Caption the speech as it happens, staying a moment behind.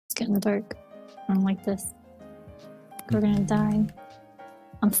It's getting dark. I don't like this. We're gonna die.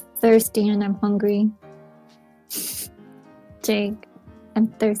 I'm thirsty and I'm hungry. Jake, I'm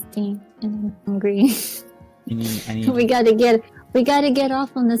thirsty and I'm hungry. We gotta get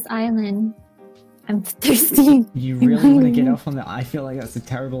off on this island. I'm thirsty. You really want to get off on that? I feel like that's a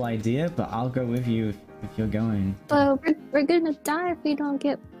terrible idea, but I'll go with you if you're going. But we're gonna die if we don't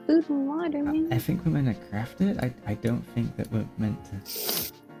get food and water, man. I think we're meant to craft it. I don't think that we're meant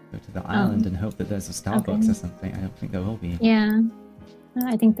to go to the island and hope that there's a Starbucks or something. I don't think there will be. Yeah,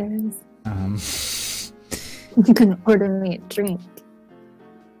 I think there is. You can order me a drink.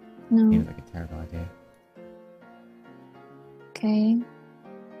 No. Seems like a terrible idea. Okay.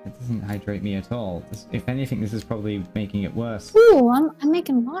 It doesn't hydrate me at all. If anything, this is probably making it worse. Ooh, I'm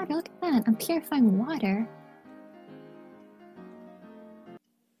making water. Look at that. I'm purifying water.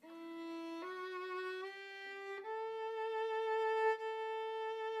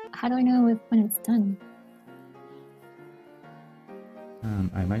 How do I know when it's done?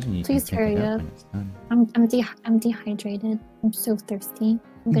 I imagine you Please can pick hurry it up up. when it's done. I'm dehydrated. I'm so thirsty.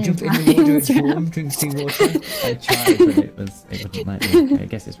 I'm gonna Jump in die. the water at home, drink seawater. I tried, but it wouldn't let me. I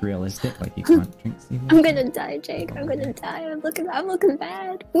guess it's realistic, like you can't drink seawater. I'm gonna die, Jake. I'm gonna die. I'm looking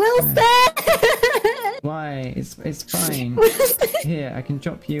bad. Wilson! Why? It's fine. Here, I can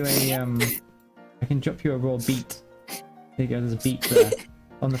drop you a raw beet. Here you go, there's a beet there.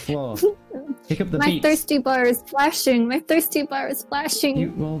 On the floor. Pick up the beets. My thirsty bar is flashing. My thirsty bar is flashing. You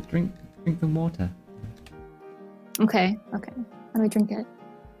will drink the water. Okay. How do I drink it?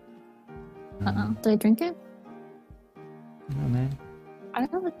 Did I drink it? No, man. I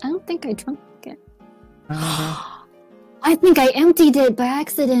don't think I drank it. Oh, I think I emptied it by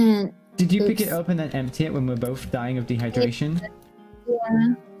accident. did you pick it up and then empty it when we're both dying of dehydration?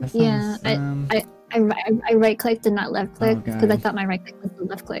 Yeah. Sounds, I right clicked and not left click because I thought my right click was the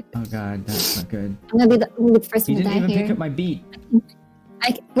left click. Oh god, that's not good. I'm gonna be the first one to die here. You didn't even pick up my beet.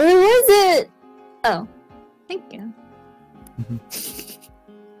 Where was it? Oh, thank you.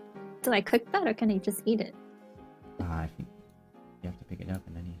 Did I cook that or can I just eat it? I think you have to pick it up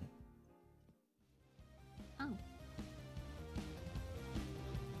and then eat it. Oh.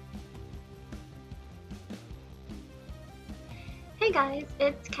 Hey guys,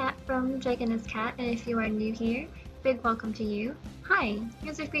 it's Kat from Jinis Cat, and if you are new here, big welcome to you. Hi,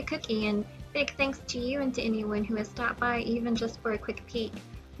 here's a free cookie, and big thanks to you and to anyone who has stopped by even just for a quick peek.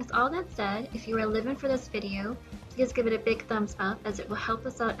 With all that said, if you are living for this video, please give it a big thumbs up as it will help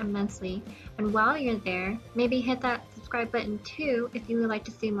us out immensely. And while you're there, maybe hit that subscribe button too if you would like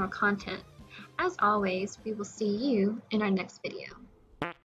to see more content. As always, we will see you in our next video.